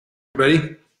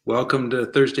Ready? Welcome to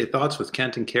Thursday Thoughts with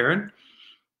Kent and Karen.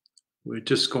 We're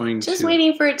just waiting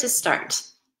for it to start.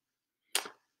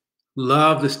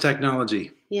 Love this technology.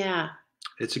 Yeah.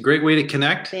 It's a great way to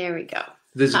connect. There we go.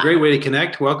 This is a great way to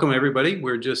connect. Welcome, everybody.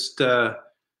 We're just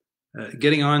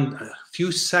getting on a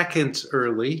few seconds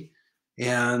early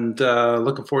and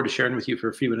looking forward to sharing with you for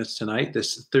a few minutes tonight,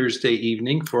 this Thursday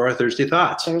evening, for our Thursday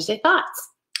Thoughts. Thursday Thoughts.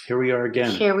 Here we are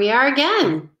again. Here we are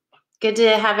again. Good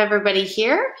to have everybody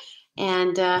here.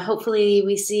 And hopefully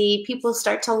we see people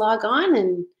start to log on,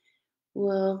 and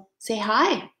we'll say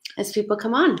hi as people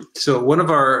come on. So one of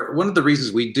the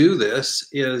reasons we do this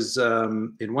is,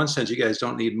 in one sense, you guys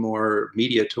don't need more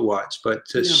media to watch, but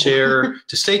to share,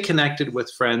 to stay connected with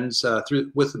friends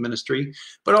with the ministry,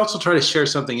 but also try to share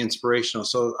something inspirational.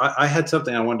 So I had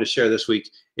something I wanted to share this week.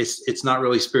 It's not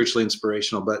really spiritually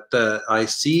inspirational, but I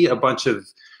see a bunch of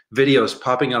videos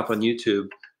popping up on YouTube.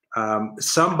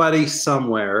 Somebody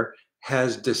somewhere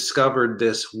has discovered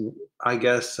this, I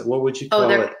guess, what would you call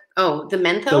it? Oh, the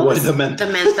Mentos? The Mentos. The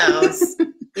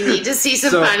Mentos. You need to see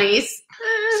some funnies.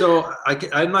 So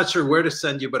I'm not sure where to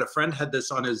send you, but a friend had this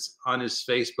on his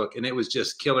Facebook, and it was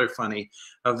just killer funny,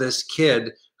 of this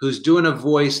kid who's doing a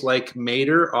voice like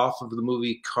Mater off of the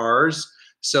movie Cars.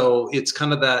 So it's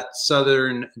kind of that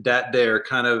Southern dat dare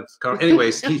kind of.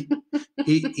 Anyways,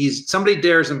 he's somebody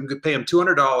dares him to pay him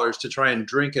 $200 to try and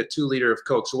drink a 2-liter of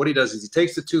Coke. So what he does is he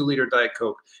takes the 2-liter Diet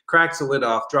Coke, cracks the lid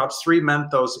off, drops 3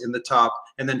 Mentos in the top,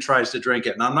 and then tries to drink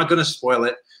it. Now I'm not going to spoil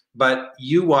it, but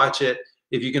you watch it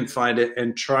if you can find it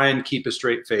and try and keep a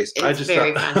straight face. It's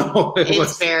very funny.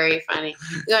 It's very funny.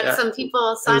 We got some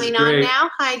people signing on now.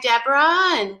 Hi,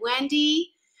 Deborah and Wendy.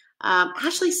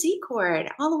 Ashley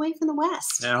Secord, all the way from the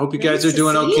West. Yeah, I hope you guys are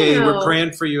doing okay. We're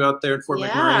praying for you out there in Fort McMurray.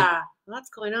 Yeah, lots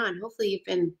going on. Hopefully you've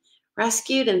been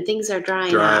rescued and things are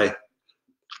drying up.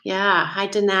 Yeah, hi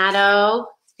Donato,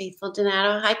 faithful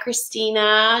Donato. Hi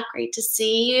Christina, great to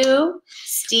see you.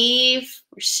 Steve,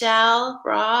 Rochelle,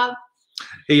 Rob.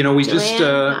 Hey, you know, we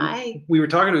Joanne, we were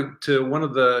talking to one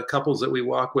of the couples that we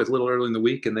walk with a little early in the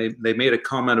week, and they made a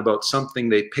comment about something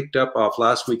they picked up off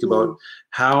last week about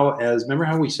how, remember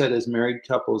how we said as married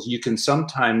couples, you can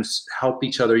sometimes help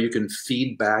each other, you can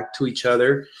feed back to each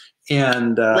other,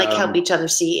 and like help each other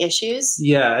see issues.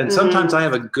 Yeah, and sometimes I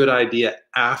have a good idea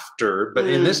after, but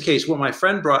in this case, what my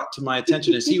friend brought to my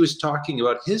attention is he was talking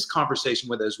about his conversation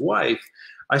with his wife.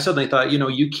 I suddenly thought, you know,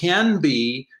 you can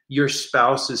be your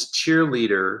spouse's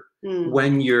cheerleader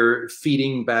when you're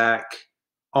feeding back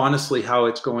honestly how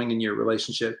it's going in your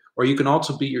relationship, or you can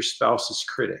also be your spouse's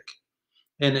critic.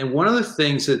 And one of the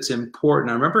things that's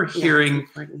important, I remember hearing,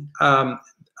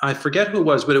 I forget who it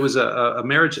was, but it was a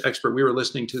marriage expert we were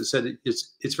listening to that said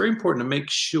it's very important to make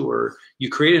sure you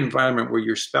create an environment where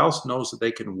your spouse knows that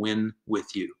they can win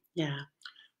with you. Yeah.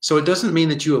 So it doesn't mean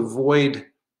that you avoid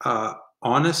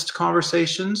honest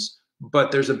conversations,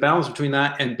 but there's a balance between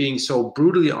that and being so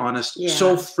brutally honest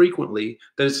so frequently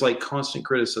that it's like constant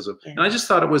criticism. And I just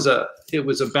thought it was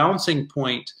a balancing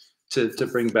point to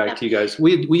bring back to you guys.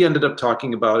 We ended up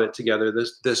talking about it together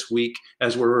this week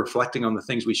as we're reflecting on the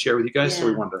things we share with you guys. So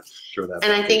we wanted to throw that.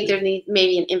 And I think there needs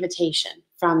maybe an invitation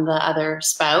from the other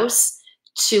spouse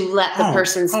to let the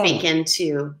person speak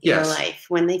into your life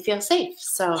when they feel safe.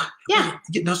 So,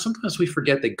 You know, sometimes we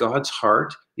forget that God's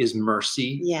heart is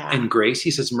mercy and grace. He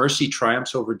says mercy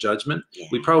triumphs over judgment.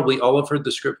 We probably all have heard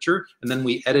the scripture, and then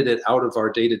we edit it out of our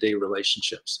day-to-day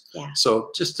relationships.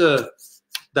 So just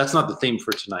that's not the theme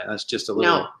for tonight. That's just a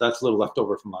little, that's a little left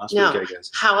over from last week, I guess.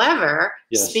 However,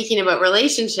 speaking about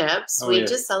relationships, we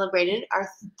just celebrated our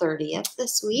 30th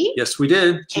this week. Yes, we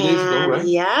did. 2 days ago, right?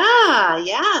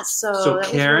 Yeah. So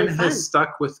Karen has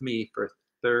stuck with me for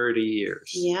 30 years.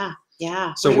 Yeah.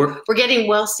 So we're getting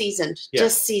well seasoned,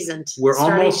 just seasoned. We're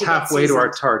almost halfway to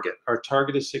our target. Our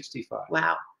target is 65.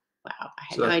 Wow. I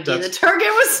had no idea the target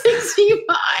was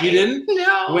 65. You didn't?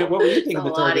 No. Wait, what were you thinking the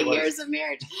target was? A lot of years of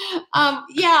marriage.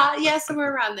 Yeah,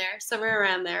 somewhere around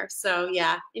there. So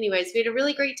yeah, anyways, we had a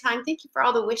really great time. Thank you for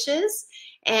all the wishes.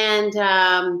 And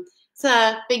it's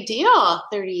a big deal,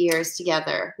 30 years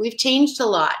together. We've changed a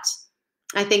lot.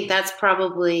 I think that's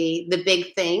probably the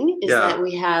big thing is that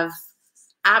we have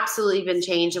absolutely been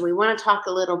changed. And we want to talk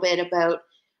a little bit about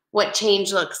what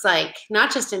change looks like,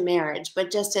 not just in marriage, but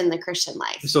just in the Christian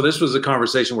life. So this was a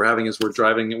conversation we're having as we're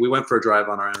driving. We went for a drive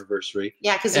on our anniversary.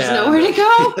 Yeah, because there's nowhere to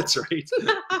go. That's right.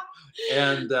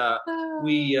 And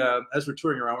we, as we're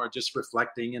touring around, we're just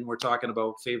reflecting and we're talking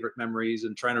about favorite memories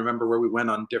and trying to remember where we went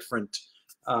on different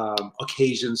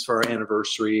occasions for our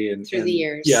anniversary and through the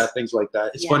years. Yeah, things like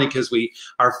that. It's funny because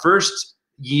our first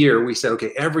year we said,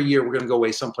 okay, every year we're going to go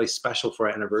away someplace special for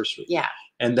our anniversary. Yeah.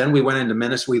 And then we went into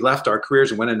ministry. We left our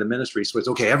careers and went into ministry. So it's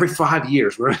okay, every 5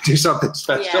 years we're going to do something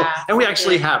special. Yeah, and we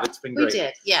actually have. It's been great. We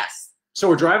did, yes. So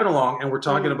we're driving along and we're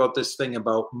talking about this thing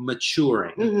about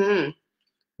maturing. Mm-hmm.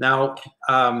 Now,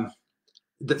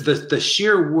 the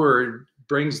sheer word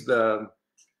brings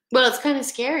well, it's kind of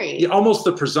scary. Almost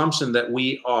the presumption that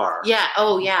we are. Yeah.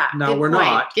 Oh, yeah. Now, we're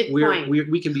not.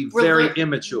 We can be very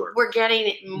immature. We're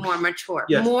getting more mature.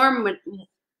 Yes.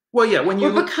 Well, yeah.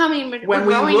 We're becoming. We're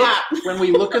growing up. When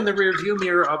we look in the rearview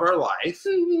mirror of our life,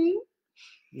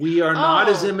 mm-hmm. we are not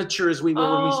as immature as we were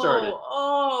when we started.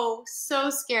 Oh, so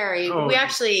scary. Oh. We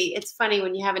actually, it's funny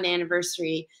when you have an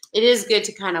anniversary, it is good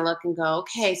to kind of look and go,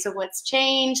 okay, so what's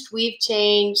changed? We've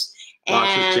changed.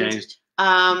 Lots has changed.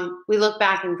 We look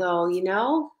back and go,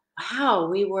 wow,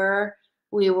 we've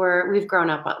grown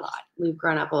up a lot. We've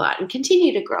grown up a lot and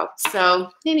continue to grow. So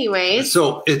anyways.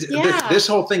 So this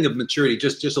whole thing of maturity,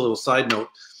 just a little side note,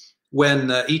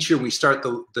 when each year we start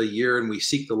the year and we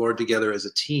seek the Lord together as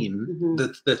a team,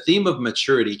 mm-hmm. the theme of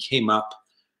maturity came up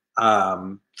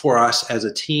for us as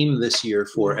a team this year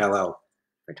for LL.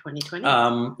 For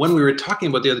 2020. When we were talking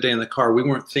about the other day in the car, we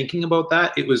weren't thinking about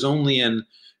that. It was only in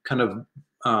kind of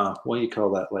what do you call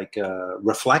that? Like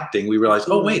reflecting, we realized,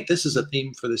 oh wait, this is a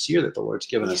theme for this year that the Lord's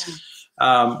given us.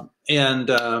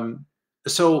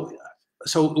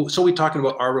 So we're talking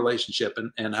about our relationship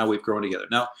and how we've grown together.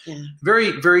 Now,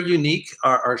 very, very unique.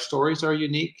 Our stories are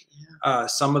unique. Yeah.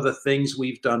 Some of the things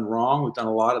we've done wrong, we've done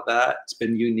a lot of that. It's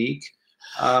been unique.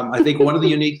 I think one of the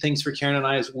unique things for Karen and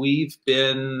I is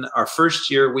our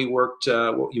first year we worked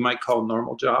what you might call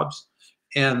normal jobs.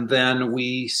 And then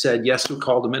we said yes to a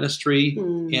call to ministry,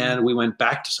 and I went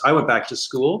back to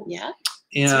school. Yeah.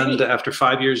 And after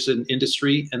 5 years in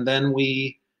industry, and then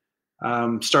we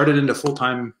started into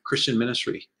full-time Christian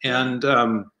ministry. And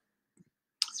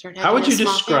how would you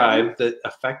describe the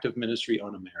effect of ministry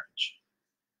on a marriage?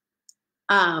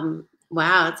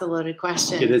 Wow, it's a loaded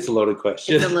question. It is a loaded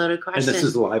question. It's a loaded question. And this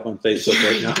is live on Facebook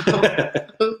right now.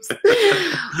 Oops.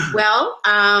 Well,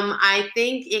 I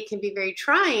think it can be very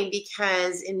trying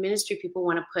because in ministry, people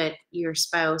want to put your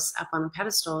spouse up on a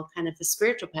pedestal, kind of the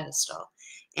spiritual pedestal.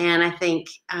 And I think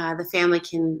the family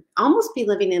can almost be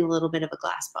living in a little bit of a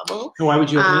glass bubble. Why would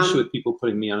you have an issue with people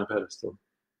putting me on a pedestal?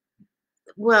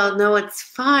 Well, no, it's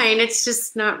fine. It's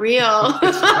just not real.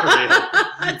 It's not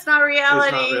real. It's not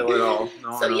reality. It's not real at all.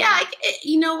 No, yeah,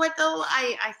 you know what though?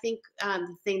 I think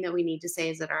the thing that we need to say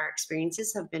is that our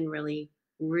experiences have been really,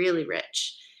 really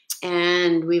rich.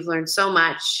 And we've learned so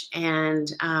much.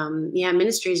 And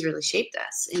ministry has really shaped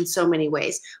us in so many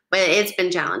ways. But it's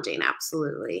been challenging,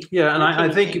 absolutely. Yeah, and I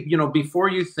think, before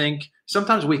you think,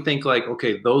 sometimes we think like,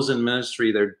 okay, those in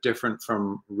ministry, they're different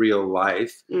from real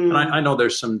life. And I know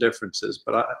there's some differences,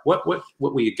 but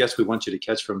what we guess we want you to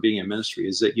catch from being in ministry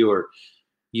is that your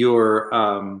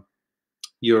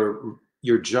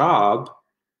job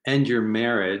and your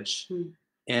marriage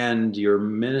and your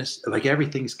ministry, like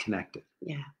everything's connected.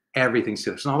 Yeah. Everything's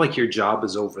connected. It's not like your job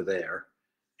is over there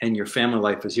and your family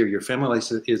life is here. Your family life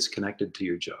is connected to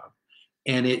your job.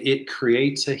 And it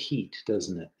creates a heat,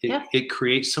 doesn't it? It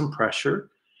creates some pressure.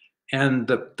 And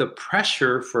the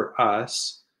pressure for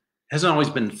us hasn't always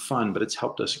been fun, but it's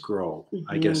helped us grow,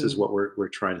 I guess is what we're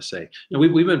trying to say. And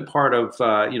we've been part of,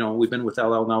 we've been with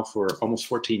LL now for almost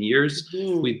 14 years.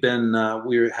 We've been,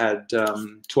 we had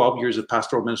 12 years of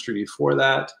pastoral ministry before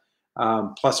that,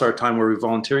 plus our time where we were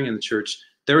volunteering in the church.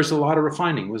 There was a lot of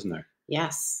refining, wasn't there?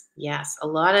 Yes. A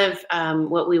lot of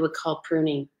what we would call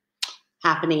pruning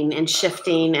happening and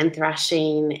shifting and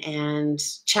threshing and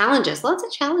challenges, lots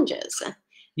of challenges.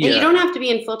 Yeah. And you don't have to be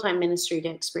in full-time ministry to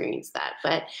experience that.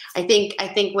 But I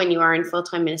think when you are in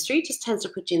full-time ministry, it just tends to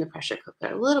put you in the pressure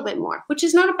cooker a little bit more, which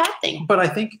is not a bad thing. But I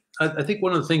think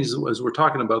one of the things as we're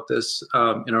talking about this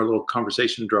in our little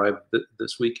conversation drive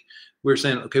this week, we're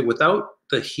saying, okay, without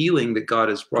the healing that God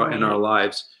has brought in our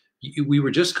lives, we were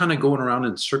just kind of going around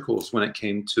in circles when it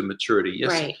came to maturity.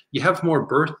 Yes, you have more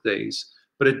birthdays,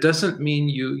 but it doesn't mean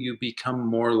you become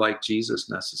more like Jesus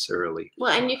necessarily.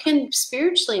 Well, and you can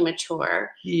spiritually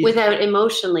mature without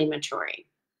emotionally maturing,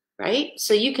 right?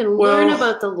 So you can learn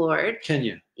about the Lord. Can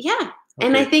you? Yeah. Okay.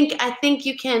 And I think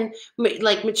you can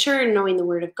mature in knowing the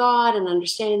Word of God and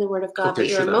understanding the Word of God, but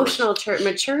your emotional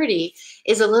maturity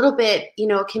is a little bit,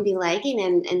 it can be lagging,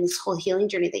 and this whole healing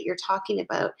journey that you're talking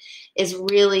about is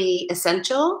really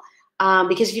essential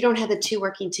because if you don't have the two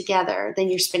working together, then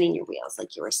you're spinning your wheels,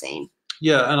 like you were saying.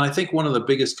 Yeah, and I think one of the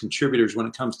biggest contributors when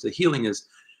it comes to healing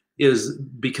is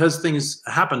because things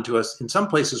happen to us, in some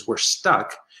places we're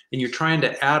stuck, and you're trying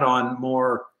to add on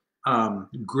more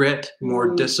grit,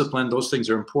 more discipline. Those things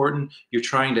are important. You're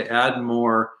trying to add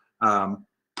more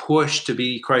push to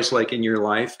be Christ-like in your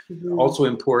life, also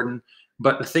important.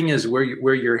 But the thing is, where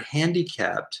you're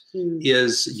handicapped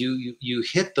is you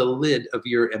hit the lid of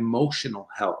your emotional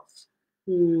health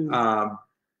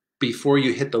before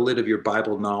you hit the lid of your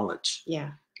Bible knowledge.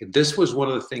 Yeah, this was one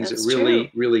of the things that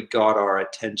really got our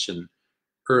attention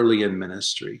early in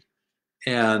ministry,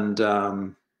 and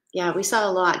yeah, we saw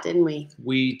a lot, didn't we?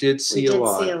 We did see a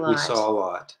lot. We saw a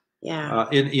lot. Yeah,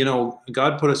 and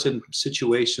God put us in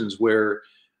situations where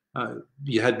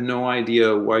you had no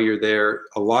idea why you're there.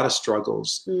 A lot of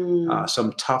struggles,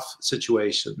 some tough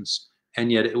situations,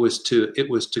 and yet it was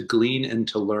to glean and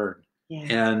to learn.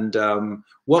 Yeah. And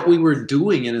what we were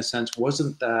doing, in a sense,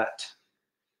 wasn't that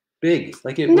big.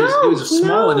 Like it was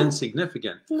small and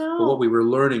insignificant. No. But what we were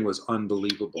learning was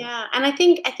unbelievable. Yeah, and I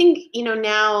think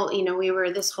now we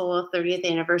were this whole 30th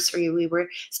anniversary. We were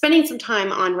spending some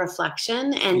time on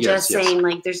reflection and saying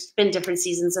like there's been different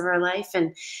seasons of our life,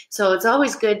 and so it's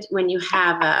always good when you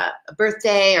have a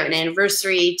birthday or an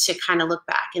anniversary to kind of look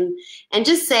back and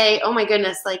just say, oh my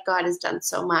goodness, like God has done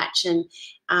so much, and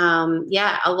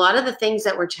a lot of the things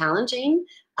that were challenging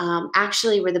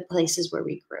actually were the places where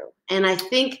we grew. And I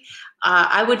think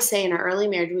I would say in our early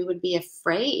marriage, we would be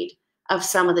afraid of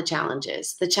some of the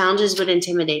challenges. The challenges would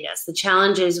intimidate us. The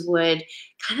challenges would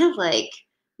kind of like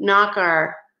knock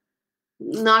our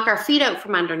feet out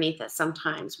from underneath us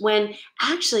sometimes, when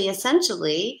actually,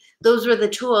 essentially, those were the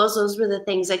tools, those were the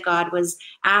things that God was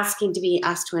asking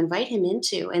us to invite him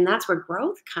into. And that's where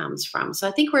growth comes from. So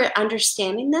I think we're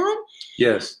understanding that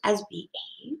as we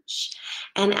age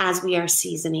and as we are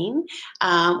seasoning,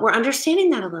 we're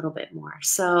understanding that a little bit more.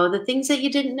 So the things that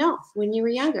you didn't know when you were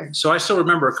younger. So I still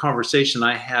remember a conversation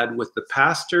I had with the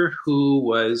pastor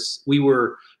we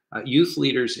were youth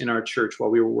leaders in our church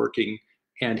while we were working.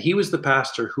 And he was the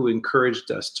pastor who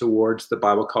encouraged us towards the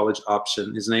Bible college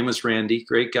option. His name was Randy,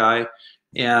 great guy.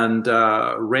 And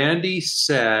Randy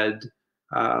said,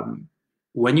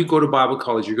 when you go to Bible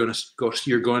college, you're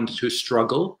going to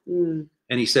struggle. And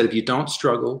he said, if you don't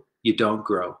struggle, you don't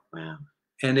grow. Wow.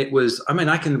 And it was,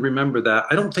 I can remember that.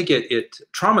 I don't think it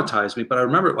traumatized me, but I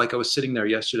remember it like I was sitting there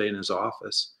yesterday in his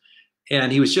office.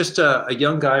 And he was just a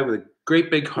young guy with a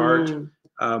great big heart.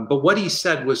 But what he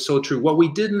said was so true. What we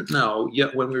didn't know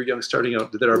yet when we were young, starting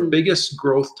out, that our biggest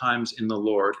growth times in the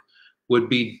Lord would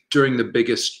be during the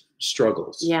biggest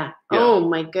struggles. Yeah. Oh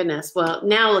my goodness. Well,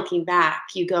 now looking back,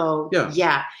 you go,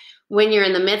 When you're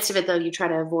in the midst of it, though, you try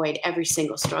to avoid every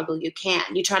single struggle you can.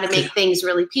 You try to make things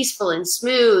really peaceful and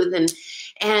smooth,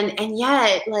 and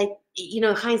yet, like,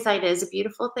 hindsight is a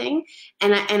beautiful thing.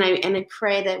 And I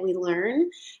pray that we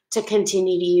learn to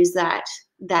continue to use that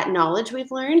knowledge we've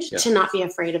learned to not be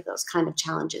afraid of those kind of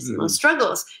challenges and those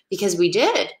struggles, because we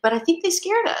did, but I think they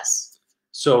scared us.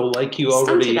 So like you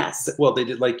already, they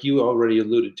did, like you already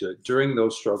alluded to it, during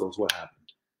those struggles, what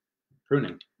happened?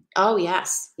 Pruning. Oh,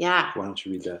 yes. Yeah. Why don't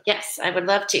you read that? Yes, I would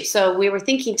love to. So we were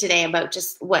thinking today about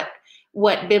just what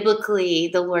biblically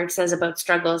the Lord says about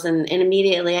struggles, and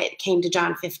immediately it came to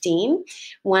John 15,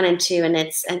 1 and 2, and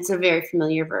it's a very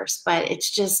familiar verse, but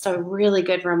it's just a really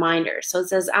good reminder. So it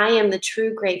says, I am the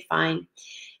true grapevine,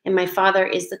 and my Father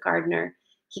is the gardener.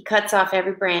 He cuts off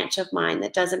every branch of mine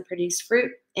that doesn't produce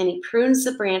fruit, and he prunes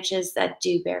the branches that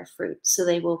do bear fruit, so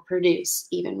they will produce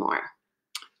even more.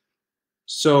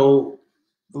 So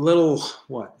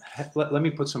let me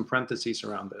put some parentheses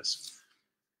around this.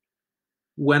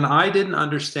 When I didn't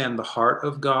understand the heart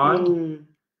of God,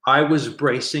 I was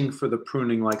bracing for the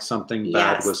pruning like something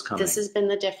bad was coming. This has been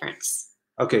the difference.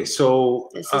 Okay, so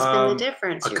this has been the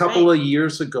difference. A couple of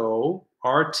years ago,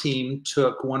 our team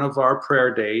took one of our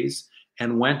prayer days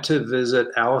and went to visit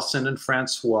Allison and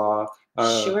Francois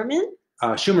Schumerman.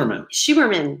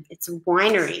 It's a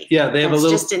winery. Yeah, they have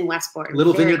just in Westport.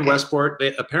 Little vineyard in Westport.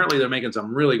 Apparently they're making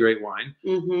some really great wine.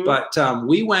 But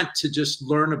we went to just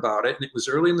learn about it, and it was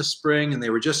early in the spring, and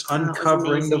they were just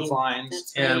uncovering the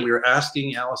vines, and we were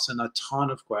asking Allison a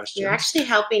ton of questions. You're actually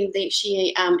helping.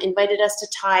 She invited us to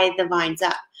tie the vines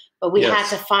up, but we had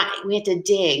to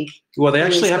dig. Well, they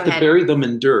actually have to bury them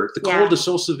in dirt. The cold is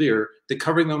so severe that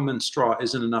covering them in straw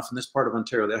isn't enough. In this part of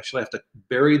Ontario, they actually have to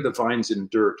bury the vines in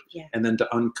dirt and then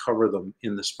to uncover them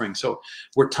in the spring. So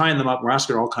we're tying them up. We're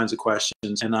asking all kinds of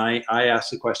questions. And I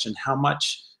asked the question, how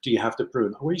much do you have to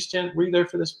prune? Were you there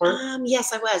for this part?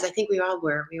 Yes, I was. I think we all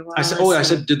were. I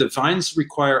said, do the vines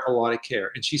require a lot of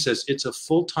care? And she says, it's a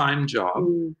full-time job.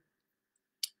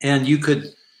 And you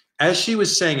could, as she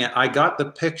was saying it, I got the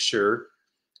picture,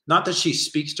 not that she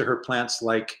speaks to her plants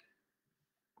like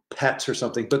pets or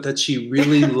something, but that she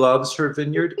really loves her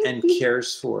vineyard and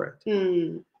cares for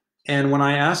it. And when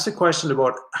I asked the question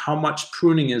about how much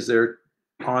pruning is there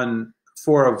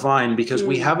for a vine, because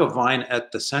we have a vine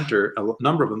at the center, a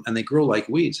number of them, and they grow like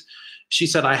weeds. She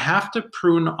said, I have to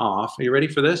prune off, are you ready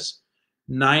for this?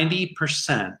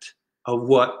 90% of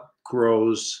what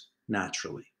grows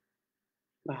naturally.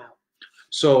 Wow.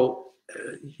 So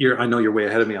I know you're way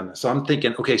ahead of me on this. So I'm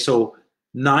thinking, okay, so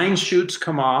 10 shoots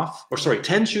come off.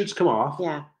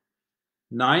 Yeah.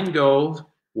 9 go,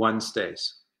 1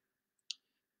 stays.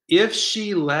 If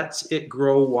she lets it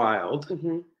grow wild,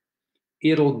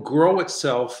 it'll grow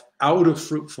itself out of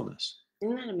fruitfulness.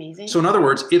 Isn't that amazing? So in other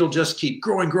words, it'll just keep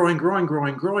growing, but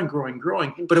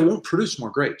it won't produce more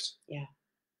grapes. Yeah.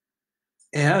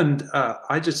 And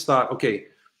I just thought, okay,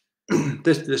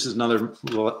 this is another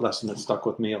lesson that stuck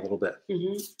with me a little bit.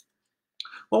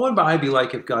 What would I be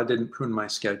like if God didn't prune my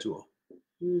schedule?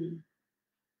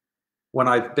 When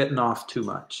I've bitten off too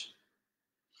much.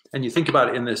 And you think about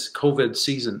it in this COVID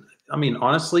season, I mean,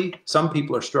 honestly, some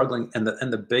people are struggling, and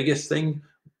the biggest thing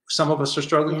some of us are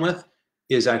struggling with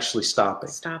is actually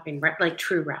stopping. Like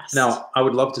true rest. Now, I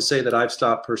would love to say that I've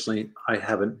stopped personally. I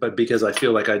haven't, but because I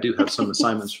feel like I do have some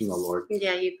assignments from the Lord.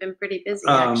 Yeah, you've been pretty busy,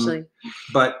 actually.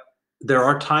 But there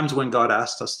are times when God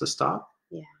asked us to stop.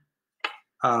 Yeah.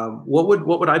 What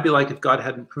would I be like if God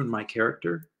hadn't pruned my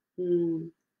character?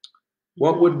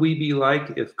 What would we be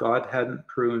like if God hadn't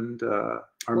pruned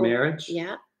our marriage?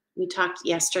 Yeah. We talked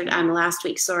last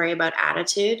week, about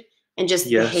attitude and just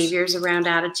behaviors around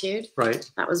attitude.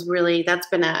 Right. That's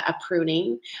been a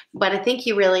pruning. But I think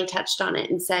you really touched on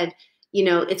it and said,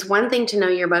 it's one thing to know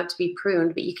you're about to be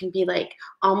pruned, but you can be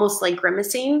almost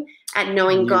grimacing at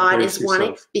knowing God is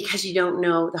wanting, because you don't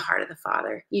know the heart of the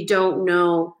Father. You don't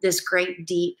know this great,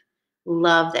 deep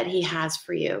love that He has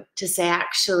for you, to say,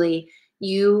 actually,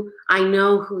 I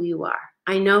know who you are.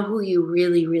 I know who you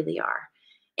really, really are.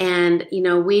 And,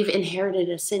 we've inherited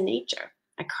a sin nature,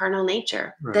 a carnal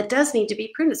nature that does need to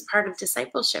be pruned as part of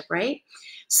discipleship, right?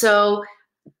 So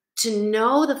to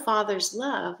know the Father's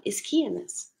love is key in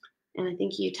this. And I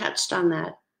think you touched on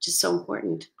that, just so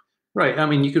important. Right. I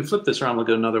mean, you could flip this around and look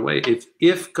at it another way.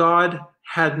 If God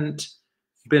hadn't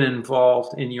been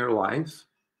involved in your life,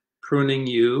 pruning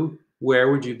you,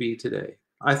 where would you be today?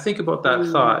 I think about that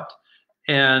thought.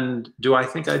 And do I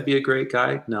think I'd be a great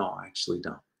guy? No, I actually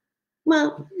don't.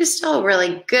 Well, you're still a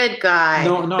really good guy.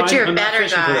 No, but you're a better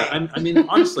guy. I mean,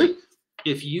 honestly,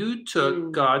 if you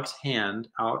took God's hand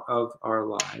out of our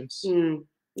lives,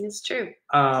 it's true.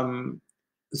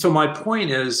 So my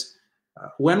point is,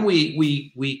 when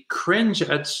we cringe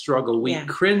at struggle, we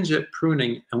cringe at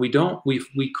pruning, and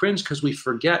we cringe because we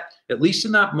forget, at least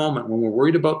in that moment when we're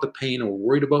worried about the pain or we're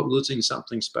worried about losing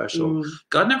something special,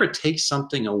 God never takes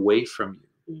something away from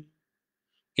you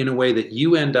in a way that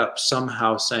you end up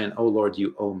somehow saying, oh Lord,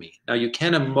 you owe me. Now you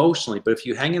can emotionally, but if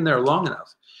you hang in there long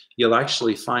enough, you'll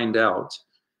actually find out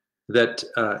that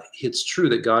it's true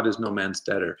that God is no man's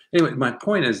debtor. Anyway, my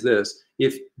point is this: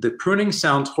 if the pruning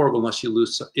sounds horrible if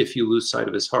you lose sight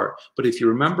of His heart, but if you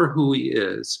remember who He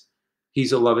is,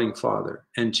 He's a loving Father.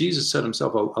 And Jesus said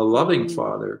Himself, a loving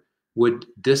Father would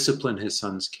discipline His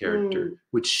Son's character,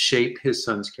 would shape His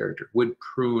Son's character, would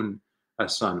prune a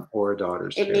son or a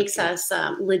daughter's character. It makes us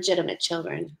legitimate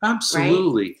children.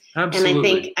 Absolutely. Right?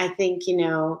 Absolutely. And I think, in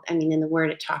the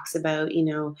Word, it talks about,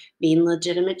 being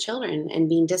legitimate children and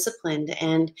being disciplined.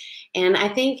 And I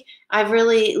think I've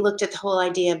really looked at the whole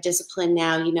idea of discipline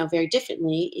now, very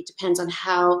differently. It depends on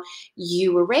how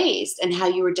you were raised, and how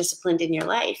you were disciplined in your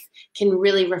life can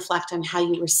really reflect on how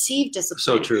you receive discipline.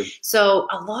 So true. So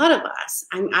a lot of us,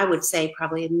 I would say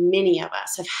probably many of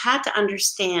us, have had to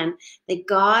understand that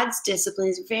God's discipline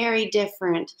is very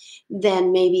different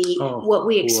than maybe what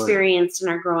we experienced in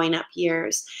our growing up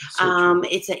years. So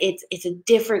it's a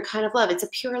different kind of love. It's a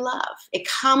pure love. It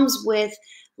comes with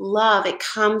love. It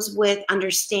comes with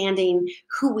understanding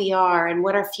who we are and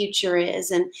what our future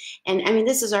is. And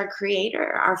this is our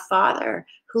Creator, our Father,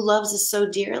 who loves us so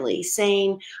dearly,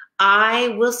 saying,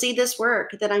 I will see this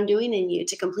work that I'm doing in you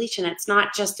to completion. It's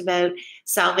not just about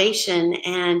salvation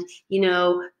and,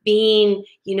 being,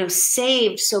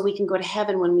 saved so we can go to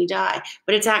heaven when we die,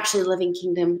 but it's actually living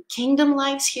kingdom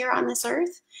lives here on this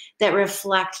earth that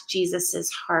reflect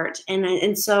Jesus's heart.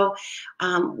 And so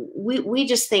we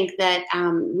just think that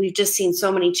we've just seen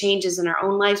so many changes in our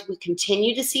own lives. We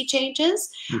continue to see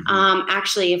changes.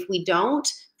 Actually, if we don't,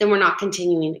 then we're not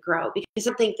continuing to grow, because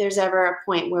I don't think there's ever a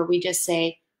point where we just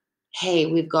say, hey,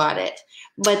 we've got it.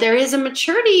 But there is a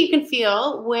maturity you can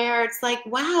feel where it's like,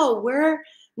 wow, we're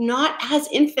not as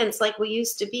infants like we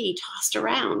used to be, tossed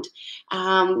around.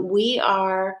 We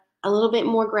are a little bit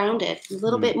more grounded, a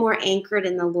little bit more anchored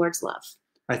in the Lord's love.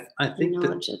 I and think that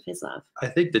knowledge of His love. I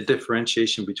think the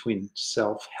differentiation between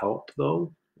self-help,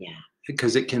 though, Yeah.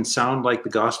 because it can sound like the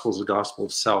gospel is a gospel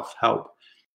of self-help.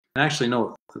 And actually,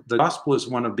 no, the gospel is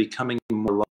one of becoming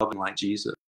more loving like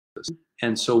Jesus.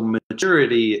 And so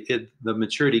maturity, the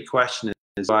maturity question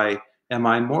is, am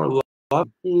I more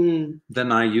loving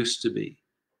than I used to be?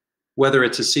 Whether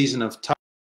it's a season of tough,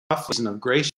 season of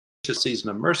gracious, season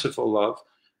of merciful love,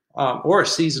 or a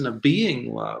season of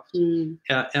being loved.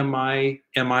 Am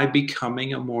I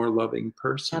becoming a more loving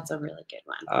person? That's a really good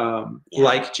one.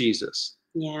 Like Jesus.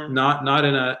 Yeah. Not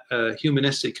in a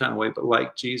humanistic kind of way, but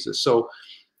like Jesus. So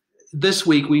this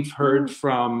week we've heard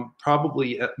from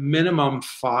probably at minimum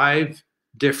 5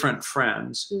 different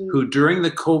friends who during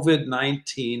the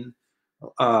COVID-19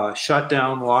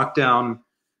 shutdown, lockdown,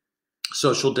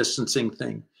 social distancing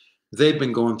thing, they've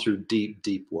been going through deep,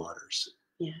 deep waters.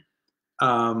 Yeah.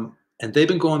 And they've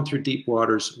been going through deep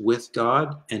waters with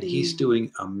God, and He's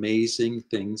doing amazing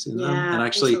things in them. And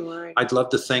actually, I'd love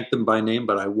to thank them by name,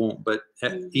 but I won't. But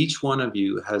each one of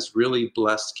you has really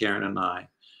blessed Karen and I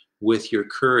with your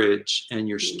courage and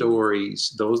your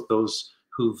stories. Those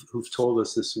who've told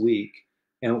us this week,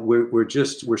 and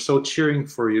we're so cheering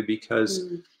for you, because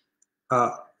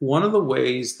one of the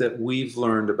ways that we've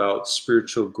learned about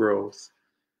spiritual growth,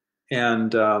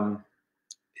 and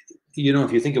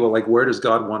if you think about, like, where does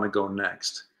God want to go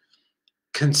next?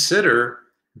 Consider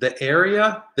the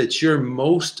area that you're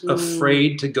most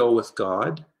afraid to go with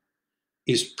God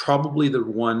is probably the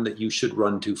one that you should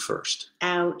run to first.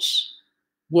 Ouch.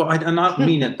 Well, I not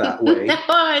mean it that way. No,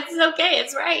 it's okay.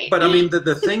 It's right. But I mean,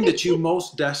 the thing that you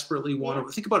most desperately want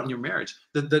to think about in your marriage,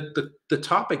 the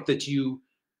topic that you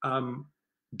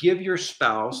give your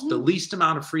spouse the least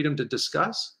amount of freedom to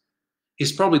discuss,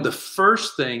 is probably the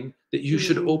first thing that you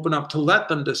should open up to let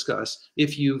them discuss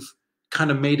if you've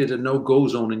kind of made it a no-go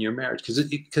zone in your marriage. Because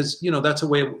that's a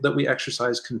way that we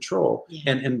exercise control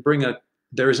and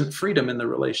there isn't freedom in the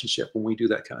relationship when we do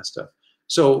that kind of stuff.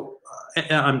 So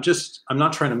I'm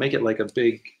not trying to make it like a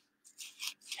big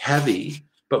heavy,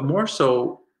 but more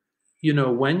so,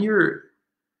 when you're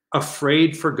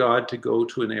afraid for God to go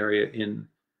to an area in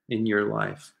your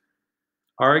life,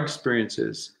 our experience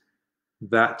is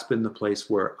that's been the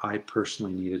place where I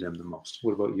personally needed Him the most.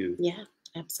 What about you? Yeah,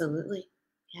 absolutely.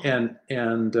 Yeah.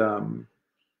 And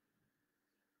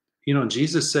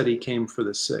Jesus said He came for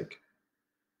the sick.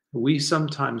 We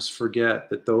sometimes forget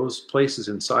that those places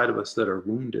inside of us that are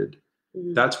wounded,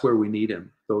 that's where we need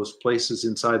Him. Those places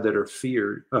inside that are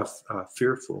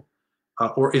fearful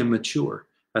or immature,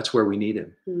 that's where we need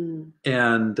Him.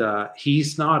 And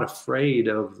He's not afraid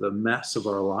of the mess of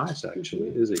our lives, actually,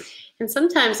 is He? And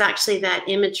sometimes, actually, that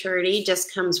immaturity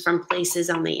just comes from places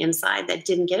on the inside that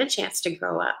didn't get a chance to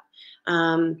grow up.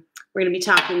 We're going to be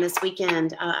talking this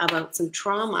weekend about some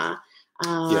trauma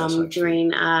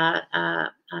during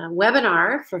a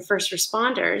webinar for first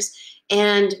responders.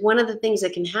 And one of the things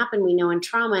that can happen, we know, in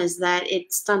trauma is that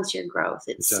it stunts your growth.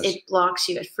 It blocks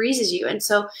you. It freezes you. And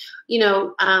so,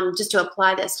 just to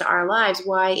apply this to our lives,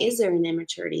 why is there an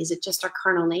immaturity? Is it just our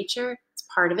carnal nature? It's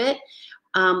part of it.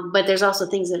 But there's also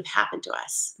things that have happened to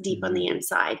us deep on the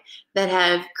inside that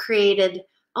have created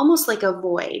almost like a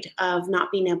void of not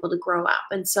being able to grow up.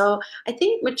 And so I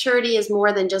think maturity is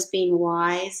more than just being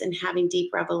wise and having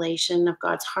deep revelation of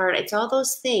God's heart. It's all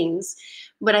those things.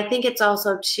 But I think it's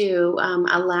also too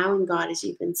allowing God, as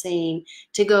you've been saying,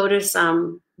 to go to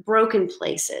some broken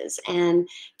places and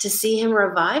to see Him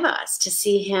revive us, to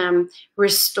see Him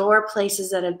restore places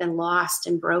that have been lost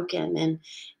and broken.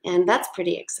 And that's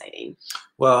pretty exciting.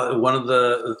 Well,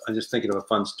 I'm just thinking of a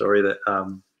fun story that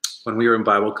when we were in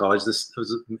Bible college, this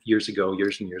was years and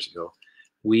years ago,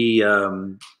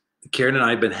 Karen and I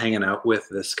had been hanging out with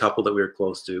this couple that we were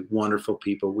close to. Wonderful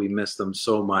people. We miss them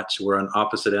so much. We're on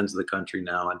opposite ends of the country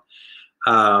now.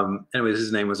 And anyways,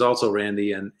 his name was also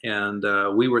Randy. And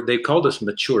they called us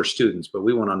mature students, but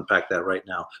we won't unpack that right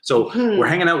now. So we're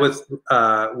hanging out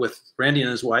with Randy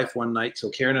and his wife one night. So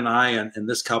Karen and I and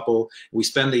this couple, we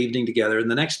spend the evening together.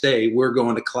 And the next day we're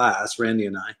going to class, Randy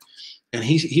and I. And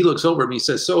he looks over at me and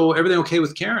says, "So everything okay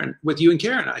with you and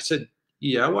Karen?" I said,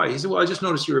 "Yeah, why?" He said, "Well, I just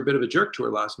noticed you were a bit of a jerk to her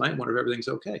last night. Wonder if everything's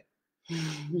okay."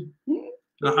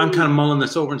 I'm kind of mulling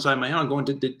this over inside my head. I'm going,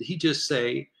 did he just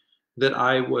say that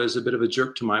I was a bit of a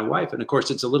jerk to my wife? And of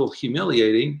course, it's a little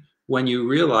humiliating when you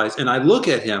realize, and I look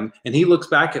at him and he looks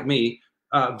back at me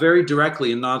very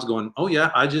directly and nods going, "Oh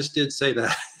yeah, I just did say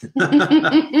that."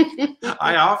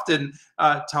 I often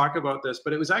talk about this,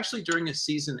 but it was actually during a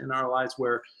season in our lives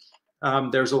where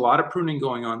there's a lot of pruning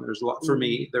going on. There's a lot for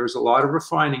me. There was a lot of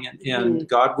refining, and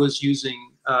God was using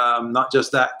not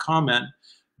just that comment,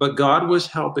 But God was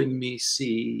helping me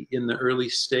see in the early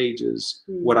stages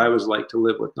what I was like to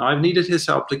live with. Now, I've needed his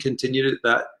help to continue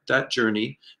that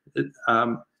journey. And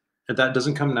that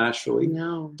doesn't come naturally.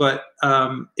 No. But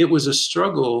it was a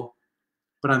struggle.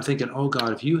 But I'm thinking, oh,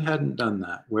 God, if you hadn't done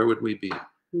that, where would we be?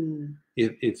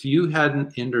 If you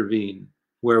hadn't intervened,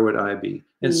 where would I be?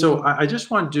 And so I just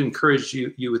wanted to encourage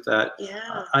you with that.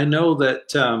 Yeah. I know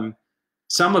that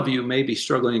some of you may be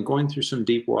struggling and going through some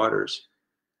deep waters.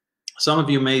 Some of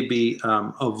you may be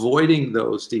avoiding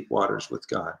those deep waters with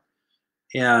God.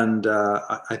 And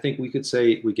I think we could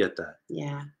say we get that.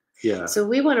 Yeah. Yeah. So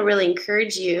we want to really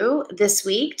encourage you this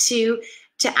week to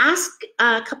ask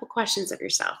a couple questions of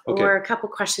yourself, or a couple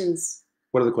questions.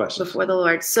 What are the questions? Before the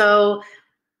Lord. So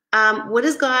what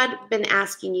has God been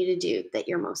asking you to do that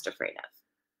you're most afraid of?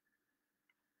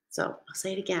 So I'll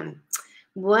say it again.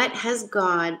 What has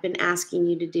God been asking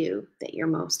you to do that you're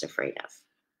most afraid of?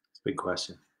 It's a big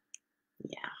question.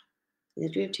 Yeah.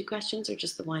 Do you have two questions or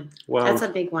just the one? Well, that's a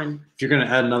big one. If you're going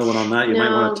to add another one on that, you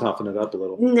might want to toughen it up a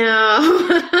little. No.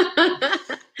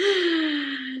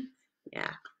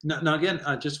 Yeah. Now, again,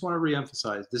 I just want to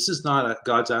reemphasize, this is not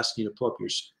God's asking you to pull up your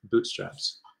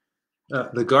bootstraps.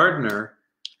 The gardener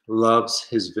loves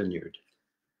his vineyard.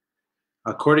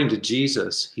 According to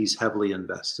Jesus, he's heavily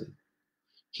invested.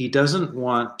 He doesn't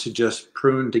want to just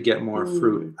prune to get more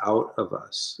fruit out of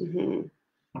us.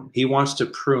 He wants to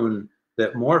prune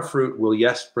that more fruit will,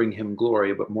 yes, bring him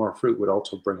glory, but more fruit would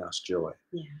also bring us joy.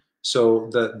 Yeah. So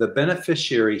the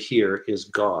beneficiary here is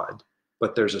God,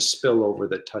 but there's a spillover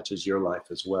that touches your life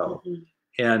as well.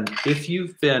 And if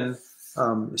you've been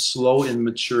slow in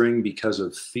maturing because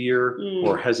of fear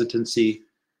or hesitancy,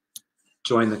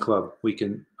 join the club. We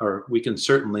can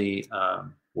certainly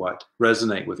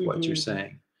resonate with what you're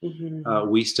saying.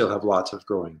 We still have lots of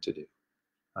growing to do.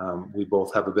 We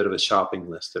both have a bit of a shopping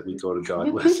list that we go to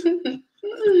God with.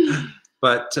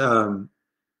 But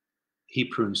he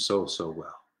prunes so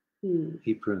well.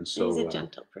 He prunes so well. He's a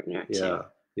gentle pruner too.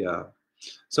 Yeah.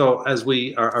 So as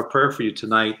our prayer for you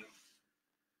tonight,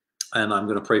 and I'm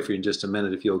going to pray for you in just a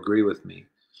minute if you'll agree with me,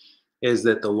 is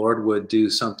that the Lord would do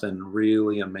something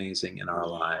really amazing in our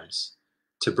lives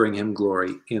to bring him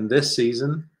glory in this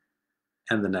season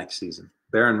and the next season.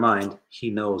 Bear in mind, he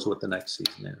knows what the next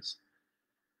season is.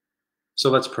 So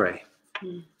let's pray.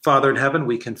 Father in heaven,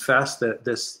 we confess that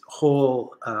this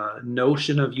whole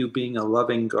notion of you being a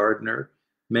loving gardener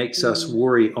makes us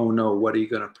worry, oh no, what are you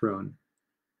going to prune?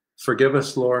 Forgive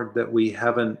us, Lord, that we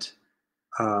haven't,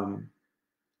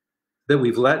 that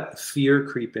we've let fear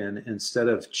creep in instead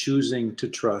of choosing to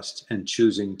trust and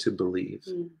choosing to believe.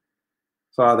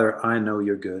 Father, I know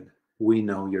you're good. We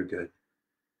know you're good.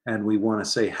 And we want to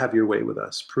say, have your way with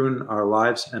us. Prune our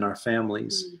lives and our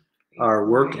families, our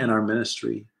work and our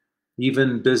ministry,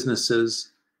 even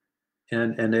businesses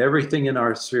and everything in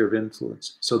our sphere of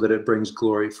influence so that it brings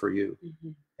glory for you.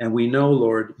 And we know,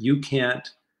 Lord, you can't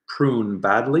prune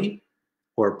badly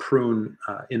or prune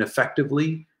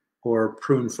ineffectively or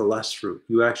prune for less fruit.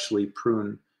 You actually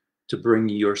prune to bring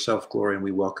yourself glory, and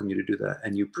we welcome you to do that.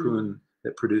 And you prune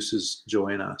that produces joy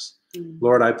in us.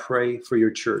 Lord, I pray for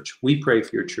your church. We pray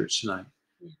for your church tonight.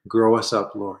 Grow us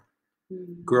up, Lord.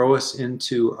 Grow us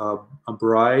into a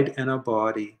bride and a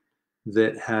body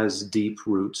that has deep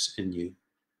roots in you,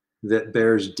 that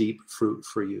bears deep fruit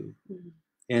for you.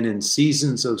 And in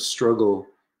seasons of struggle,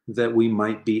 that we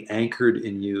might be anchored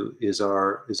in you is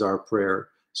our prayer,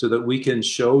 so that we can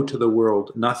show to the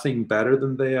world nothing better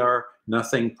than they are,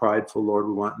 nothing prideful, Lord.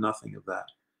 We want nothing of that,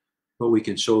 but we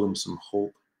can show them some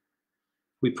hope.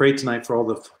 We pray tonight for all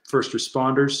the first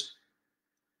responders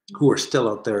who are still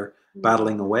out there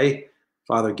battling away.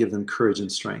 Father, give them courage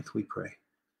and strength, we pray.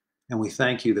 And we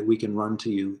thank you that we can run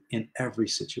to you in every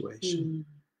situation.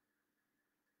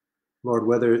 Lord,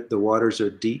 whether the waters are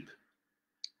deep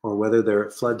or whether they're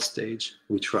at flood stage,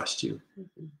 we trust you.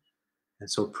 And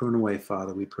so prune away,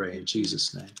 Father, we pray in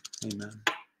Jesus' name. Amen.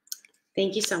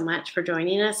 Thank you so much for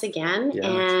joining us again.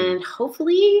 And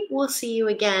hopefully we'll see you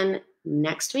again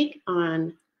next week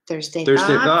on Thursday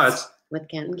Thoughts with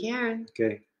Kent and Karen.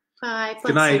 Okay. Bye.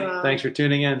 Good night. Thanks for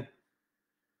tuning in.